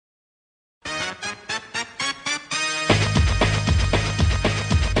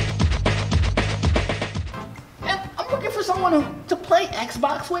someone to play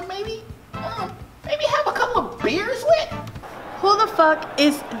Xbox with, maybe? Maybe have a couple of beers with? Who the fuck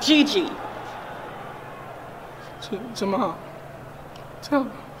is Gigi? Jamal, tell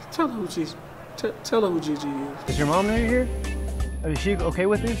her who Gigi. Tell her who Gigi is. Is your mom right here? Is she okay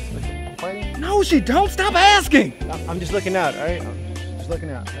with this? Like, fighting? No, she don't. Stop asking. I'm just looking out, all right? I'm just looking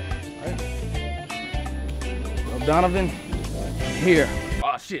out, all right? Well, Donovan, here.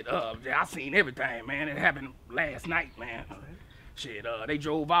 Oh shit, I seen everything, man. It happened last night, man. Shit, they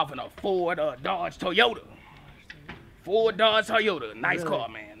drove off in a Ford Dodge Toyota. Ford Dodge Toyota. Nice car,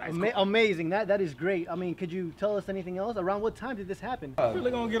 man. Nice car. Amazing. That is great. I mean, could you tell us anything else? Around what time did this happen? You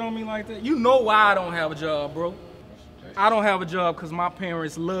really gonna get on me like that? You know why I don't have a job, bro. I don't have a job because my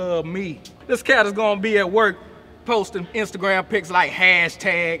parents love me. This cat is gonna be at work posting Instagram pics like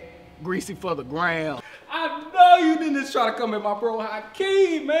hashtag greasy for the ground. I know you didn't just try to come at my bro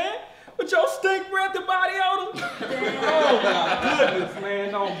Hakeem, man. With your stink breath and body odor. Oh my goodness,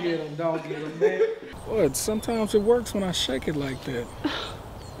 man. Don't get him, man. What? Sometimes it works when I shake it like that.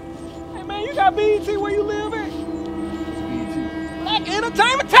 Hey man, you got BET where you live at? BET. Black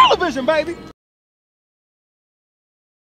Entertainment Television, baby.